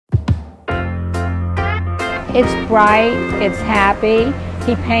It's bright, it's happy.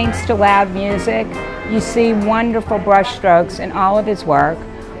 He paints to loud music. You see wonderful brush strokes in all of his work.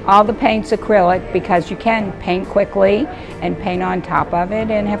 All the paint's acrylic because you can paint quickly and paint on top of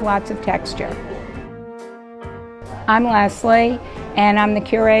it and have lots of texture. I'm Lesley, and I'm the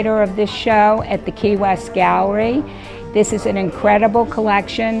curator of this show at the Key West Gallery. This is an incredible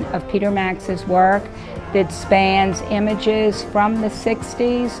collection of Peter Max's work that spans images from the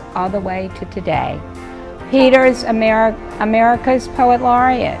 60s all the way to today. Peter's America's Poet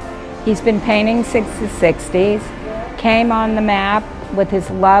Laureate. He's been painting since the 60s, came on the map with his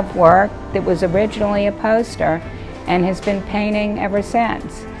love work that was originally a poster, and has been painting ever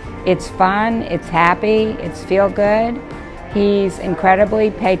since. It's fun, it's happy, it's feel good. He's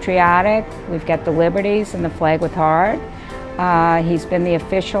incredibly patriotic. We've got the liberties and the flag with heart. He's been the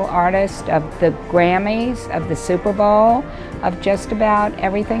official artist of the Grammys, of the Super Bowl, of just about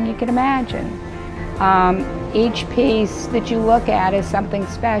everything you can imagine. Each piece that you look at is something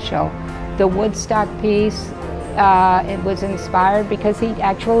special. The Woodstock piece, it was inspired because he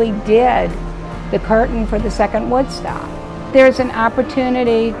actually did the curtain for the second Woodstock. There's an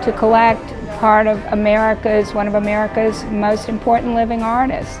opportunity to collect part of one of America's most important living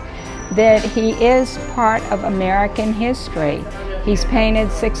artists, that he is part of American history. He's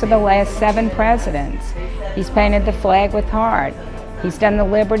painted 6 of the last 7 presidents. He's painted the flag with heart. He's done the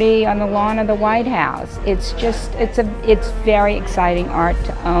Liberty on the lawn of the White House. It's very exciting art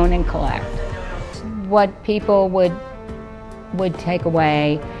to own and collect. What people would take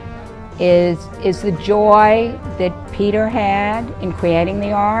away is the joy that Peter had in creating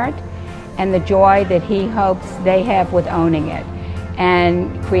the art, and the joy that he hopes they have with owning it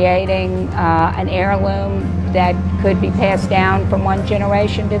and creating an heirloom that could be passed down from one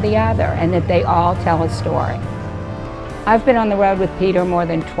generation to the other, and that they all tell a story. I've been on the road with Peter more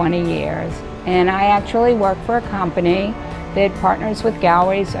than 20 years, and I actually work for a company that partners with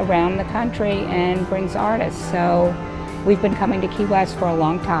galleries around the country and brings artists. So we've been coming to Key West for a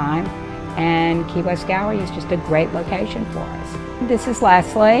long time, and Key West Gallery is just a great location for us. This is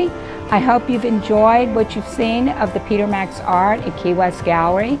Lesley. I hope you've enjoyed what you've seen of the Peter Max art at Key West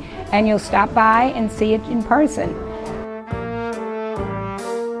Gallery, and you'll stop by and see it in person.